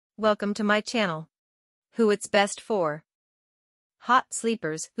welcome to my channel. Who it's best for? Hot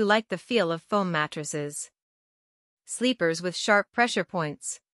sleepers who like the feel of foam mattresses. Sleepers with sharp pressure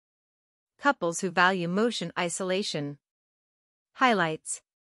points. Couples who value motion isolation. Highlights.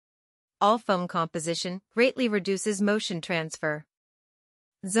 All foam composition greatly reduces motion transfer.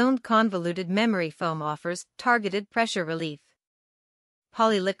 Zoned convoluted memory foam offers targeted pressure relief.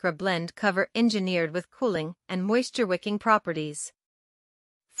 Polylycra blend cover engineered with cooling and moisture-wicking properties.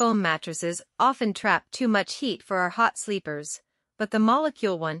 Foam mattresses often trap too much heat for our hot sleepers, but the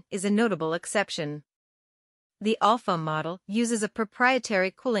Molecule one is a notable exception. The all-foam model uses a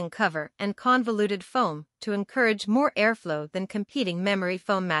proprietary cooling cover and convoluted foam to encourage more airflow than competing memory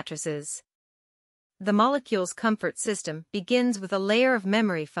foam mattresses. The Molecule's comfort system begins with a layer of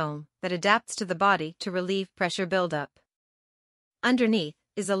memory foam that adapts to the body to relieve pressure buildup. Underneath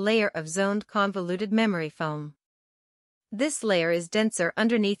is a layer of zoned convoluted memory foam. This layer is denser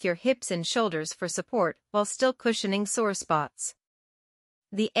underneath your hips and shoulders for support while still cushioning sore spots.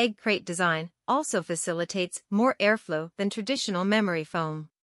 The egg crate design also facilitates more airflow than traditional memory foam.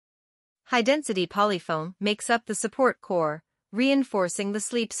 High-density polyfoam makes up the support core, reinforcing the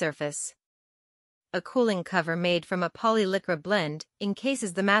sleep surface. A cooling cover made from a polylycra blend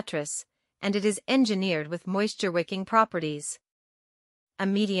encases the mattress, and it is engineered with moisture-wicking properties. A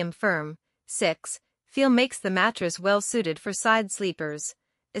medium firm, 6 feel makes the mattress well-suited for side sleepers,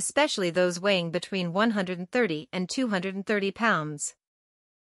 especially those weighing between 130 and 230 pounds.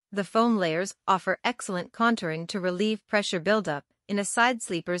 The foam layers offer excellent contouring to relieve pressure buildup in a side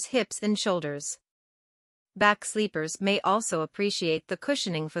sleeper's hips and shoulders. Back sleepers may also appreciate the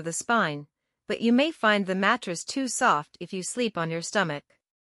cushioning for the spine, but you may find the mattress too soft if you sleep on your stomach.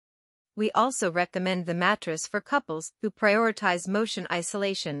 We also recommend the mattress for couples who prioritize motion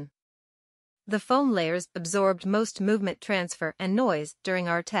isolation. The foam layers absorbed most movement transfer and noise during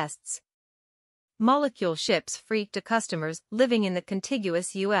our tests. Molecule ships free to customers living in the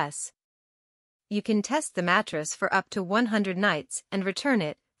contiguous U.S. You can test the mattress for up to 100 nights and return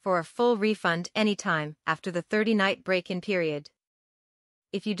it for a full refund anytime after the 30-night break-in period.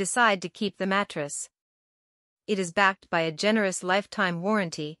 If you decide to keep the mattress, it is backed by a generous lifetime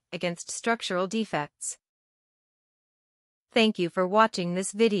warranty against structural defects. Thank you for watching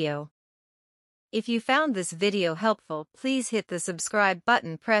this video. If you found this video helpful, please hit the subscribe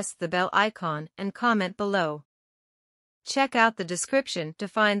button, press the bell icon, and comment below. Check out the description to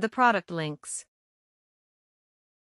find the product links.